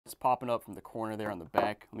It's popping up from the corner there on the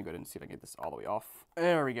back. Let me go ahead and see if I can get this all the way off.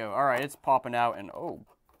 There we go. All right, it's popping out, and oh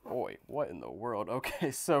boy, what in the world? Okay,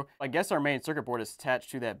 so I guess our main circuit board is attached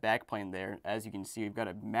to that backplane there. As you can see, we've got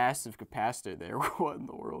a massive capacitor there. What in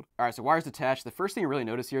the world? All right, so wires attached. The first thing you really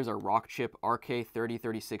notice here is our Rock chip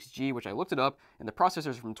RK3036G, which I looked it up, and the processor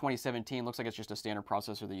is from 2017. Looks like it's just a standard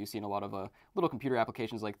processor that you see in a lot of little computer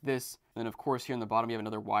applications like this. And then, of course, here in the bottom, you have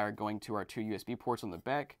another wire going to our 2 USB ports on the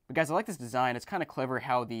back. But guys, I like this design. It's kind of clever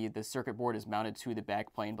how the circuit board is mounted to the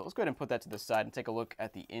backplane. But let's go ahead and put that to the side and take a look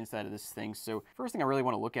at the inside of this thing. So first thing I really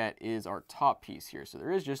want to look at is our top piece here. So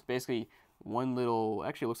there is just basically one little,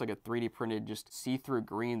 actually looks like a 3D printed just see-through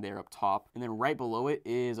green there up top. And then right below it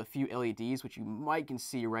is a few LEDs, which you might can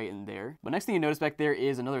see right in there. But next thing you notice back there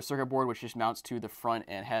is another circuit board, which just mounts to the front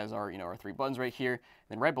and has our, our 3 buttons right here.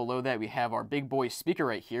 Then right below that, we have our big boy speaker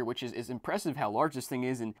right here, which is impressive how large this thing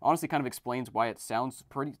is, and honestly kind of explains why it sounds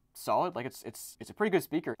pretty solid. Like it's a pretty good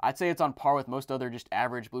speaker. I'd say it's on par with most other just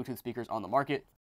average Bluetooth speakers on the market.